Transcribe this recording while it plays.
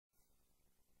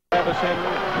Travis Henry.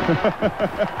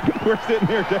 We're sitting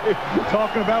here, Dave,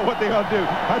 talking about what they ought to do.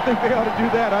 I think they ought to do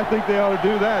that. I think they ought to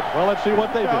do that. Well, let's see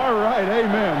what they do. All right,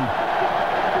 amen.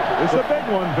 It's a big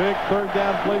one. Big third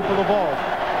down play for the Vols.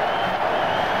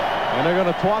 And they're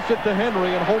going to toss it to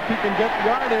Henry and hope he can get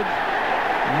yardage.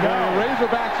 No. The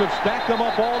Razorbacks have stacked them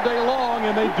up all day long,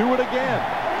 and they do it again.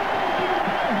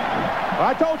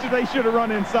 I told you they should have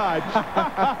run inside.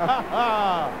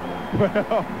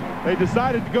 Well, they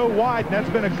decided to go wide, and that's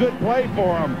been a good play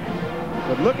for them.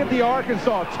 But look at the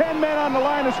Arkansas. 10 men on the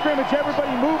line of scrimmage.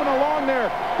 Everybody moving along there.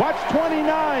 Watch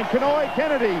 29, Kenoy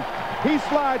Kennedy. He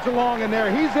slides along in there.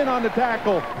 He's in on the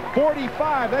tackle.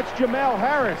 45, that's Jamel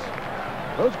Harris.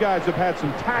 Those guys have had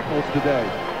some tackles today.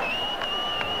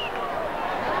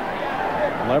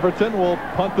 Leverton will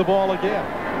punt the ball again,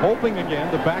 hoping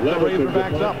again to back the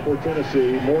Razorbacks up. For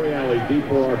Tennessee, Morreale deep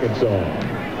for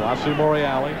Arkansas. Rossi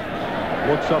Morreale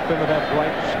looks up into that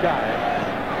bright sky.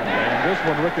 And this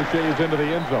one ricochets into the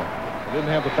end zone. He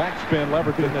didn't have the backspin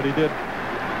Leverton that he did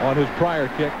on his prior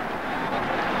kick.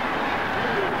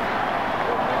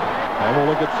 And we'll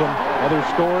look at some other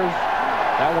scores.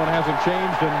 That one hasn't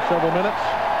changed in several minutes.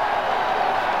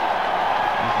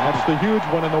 That's the huge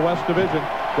one in the West Division.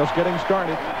 Just getting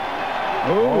started.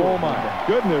 Oh my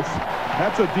goodness.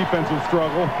 That's a defensive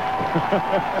struggle.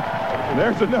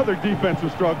 There's another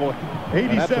defensive struggle.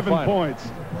 87 points.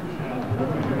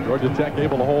 Georgia Tech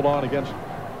able to hold on against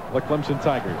the Clemson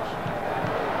Tigers.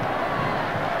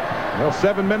 Well,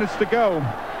 7 minutes to go.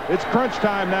 It's crunch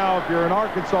time now if you're an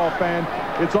Arkansas fan.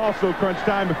 It's also crunch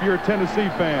time if you're a Tennessee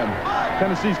fan.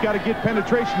 Tennessee's got to get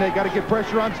penetration. They got to get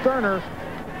pressure on Sterner.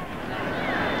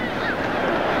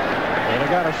 And they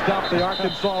got to stop the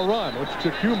Arkansas run, which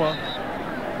Chikuma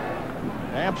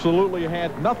absolutely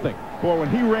had nothing. Boy, when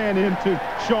he ran into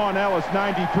Sean Ellis,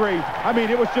 93, I mean,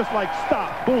 it was just like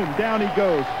stop, boom, down he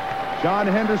goes. John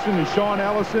Henderson and Sean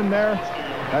Ellis in there.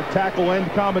 That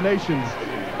tackle-end combination's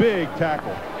big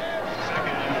tackle.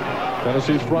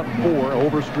 Tennessee's front four,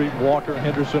 Overstreet, Walker,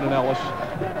 Henderson, and Ellis,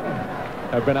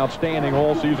 have been outstanding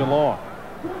all season long.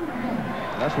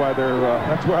 That's why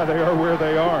they are where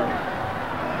they are.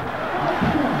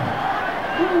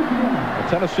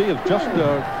 Tennessee is just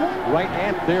right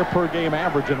at their per-game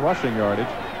average in rushing yardage.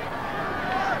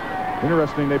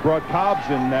 Interesting, they brought Cobbs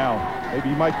in now. Maybe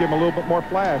you might give him a little bit more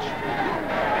flash.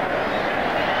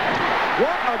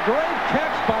 What a great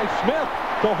catch by Smith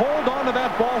to hold on to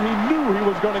that ball. He knew he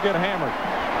was going to get hammered.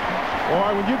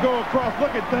 Boy, when you go across,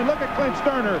 look at Clint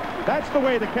Sterner. That's the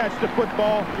way to catch the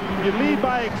football. You lead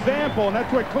by example, and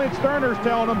that's what Clint Sterner's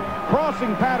telling them.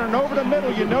 Crossing pattern over the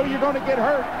middle. You know you're going to get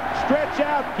hurt. Stretch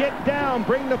out, get down,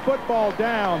 bring the football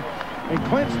down. And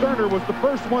Clint Sterner was the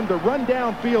first one to run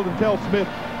downfield and tell Smith,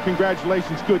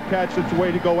 congratulations, good catch. It's the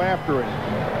way to go after it.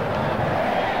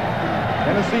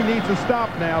 Tennessee needs to stop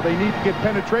now. They need to get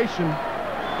penetration.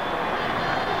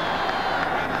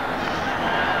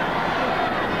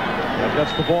 That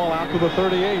gets the ball out to the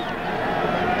 38.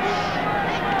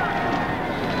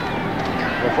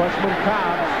 The freshman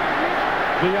Cobbs.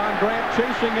 Deion Grant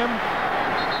chasing him.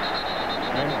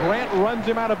 And Grant runs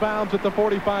him out of bounds at the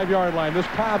 45-yard line. This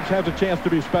Cobbs has a chance to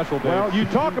be special, Dave. Well, you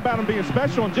talk about him being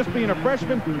special and just being a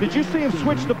freshman. Did you see him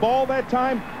switch the ball that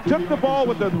time? Took the ball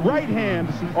with the right hand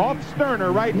off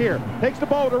Sterner right here. Takes the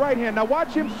ball with the right hand. Now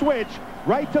watch him switch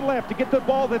right to left to get the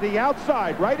ball to the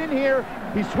outside. Right in here,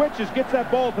 he switches, gets that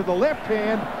ball to the left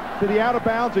hand, to the out of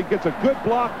bounds, and gets a good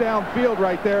block downfield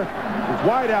right there. His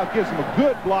wideout gives him a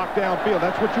good block downfield.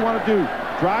 That's what you want to do.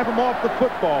 Drive him off the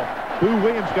football. Boo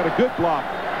Williams got a good block.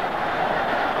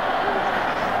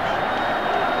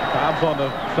 Cobbs on the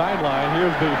sideline.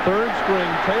 Here's the third-string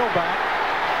tailback,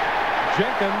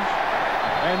 Jenkins.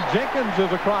 And Jenkins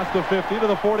is across the 50 to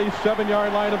the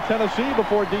 47-yard line of Tennessee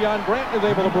before Deion Grant is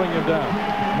able to bring him down.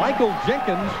 Michael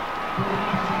Jenkins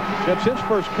gets his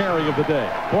first carry of the day.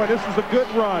 Boy, this is a good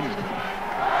run.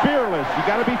 Fearless. You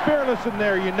got to be fearless in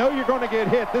there. You know you're going to get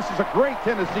hit. This is a great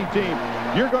Tennessee team.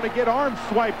 You're going to get arms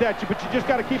swiped at you, but you just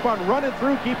got to keep on running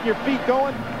through, keep your feet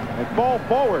going, and fall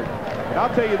forward. And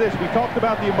I'll tell you this, we talked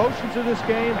about the emotions of this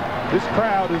game. This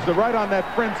crowd is right on that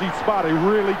frenzied spot. They're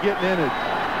really getting in it.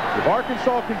 If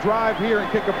Arkansas can drive here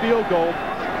and kick a field goal,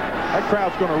 that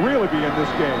crowd's going to really be in this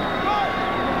game.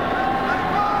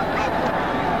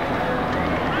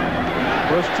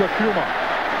 Chris Chikuma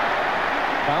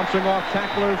bouncing off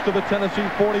tacklers to the Tennessee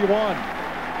 41.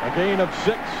 A gain of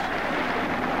 6.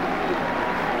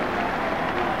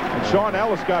 And Sean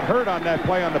Ellis got hurt on that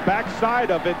play on the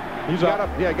backside of it. He got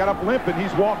up limping.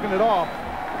 He's walking it off.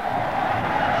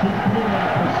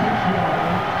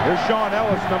 There's Sean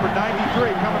Ellis, number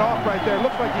 93, coming off right there.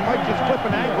 Looks like he might just clip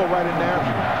an ankle right in there.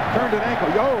 Turned an ankle.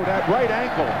 Oh, that right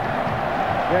ankle.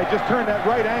 Yeah, he just turned that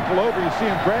right ankle over. You see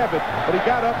him grab it, but he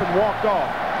got up and walked off.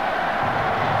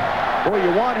 Boy,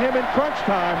 you want him in crunch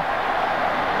time.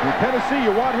 In Tennessee,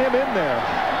 you want him in there.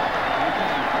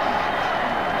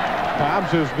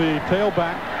 Cobbs is the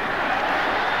tailback.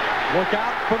 Look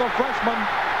out for the freshman.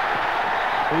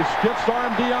 He stiffs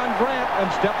arm Deion Grant and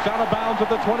steps out of bounds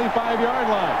at the 25-yard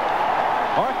line.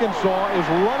 Arkansas is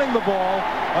running the ball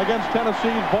against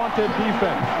Tennessee's vaunted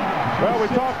defense. Well, we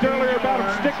talked earlier about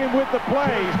him sticking with the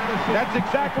play. That's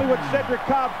exactly what Cedric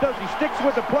Cobbs does. He sticks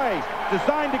with the play.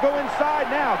 Designed to go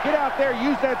inside now. Get out there,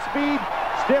 use that speed.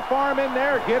 Stiff arm in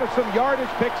there, get us some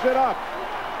yardage, picks it up.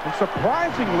 And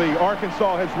surprisingly,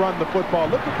 Arkansas has run the football.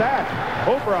 Look at that.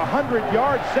 Over 100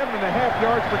 yards, 7.5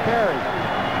 yards per carry.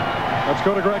 Let's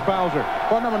go to Greg Bowser.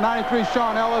 Well, number 93,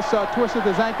 Sean Ellis, twisted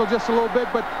his ankle just a little bit,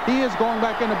 but he is going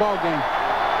back in the ball game.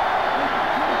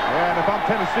 And if I'm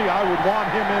Tennessee, I would want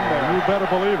him in there. You better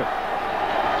believe it.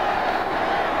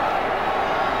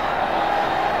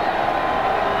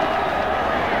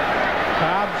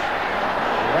 Cobbs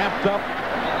wrapped up,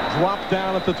 dropped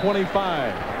down at the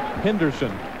 25.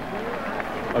 Henderson,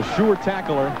 a sure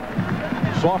tackler,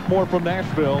 sophomore from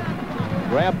Nashville,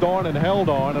 grabbed on and held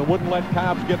on and wouldn't let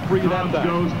Cobbs get free that time.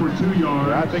 Goes for 2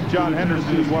 yards. I think John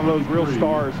Henderson is one of those real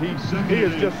stars. He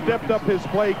has just stepped up his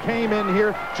play, came in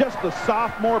here, just a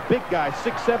sophomore, big guy,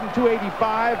 6'7",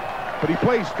 285, but he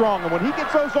plays strong. And when he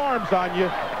gets those arms on you,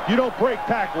 you don't break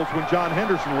tackles when John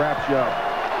Henderson wraps you up.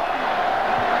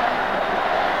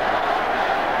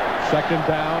 Second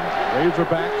down,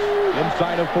 Razorbacks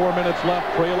inside of 4 minutes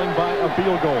left, trailing by a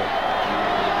field goal.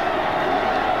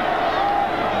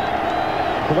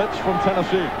 Blitz from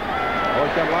Tennessee. Oh,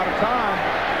 he's got a lot of time.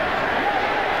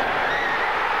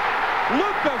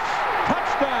 Lucas,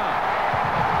 touchdown.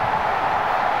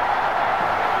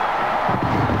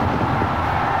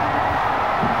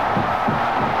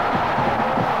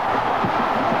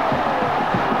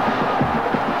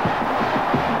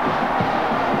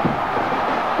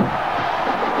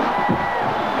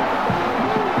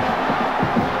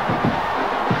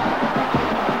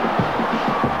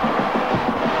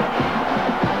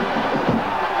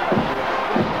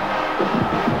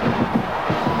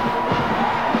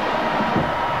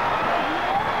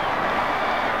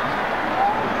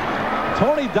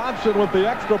 Tony Dobson with the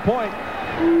extra point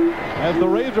as the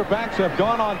Razorbacks have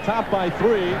gone on top by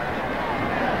 3.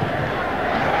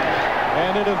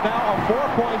 And it is now a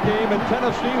 4-point game, and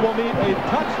Tennessee will need a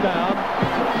touchdown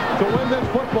to win this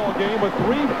football game with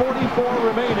 3:44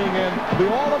 remaining. And the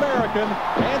All-American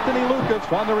Anthony Lucas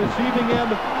on the receiving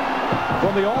end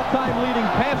from the all-time leading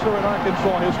passer in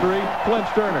Arkansas history, Clint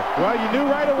Sterner. Well, you knew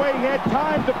right away he had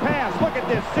time to pass. Look at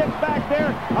this, sitting back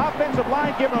there, offensive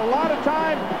line giving a lot of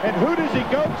time, and who does he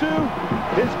go to?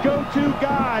 His go-to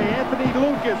guy, Anthony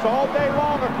Lucas, all day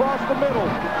long across the middle.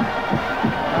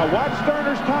 Now watch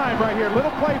Sterner's time right here,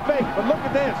 little play fake, but look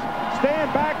at this,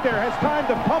 staying back there, has time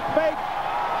to pump fake,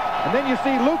 and then you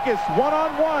see Lucas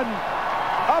one-on-one,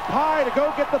 up high to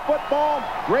go get the football.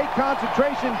 Great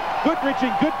concentration. Goodrich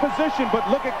in good position, but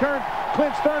look at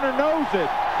Clint Sterner knows it.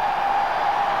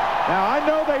 Now, I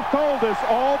know they've told us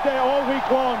all day, all week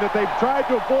long that they've tried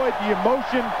to avoid the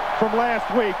emotion from last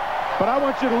week, but I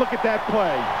want you to look at that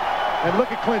play and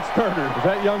look at Clint Sterner. Does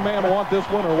that young man want this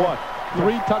one or what?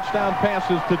 3 touchdown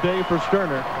passes today for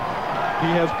Sterner.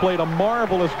 He has played a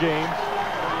marvelous game.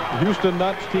 The Houston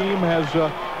Nuts team has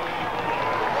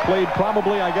played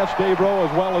probably, I guess, Dave Rowe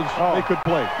as well as they could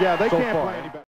play. Yeah, they so can't far. play any better.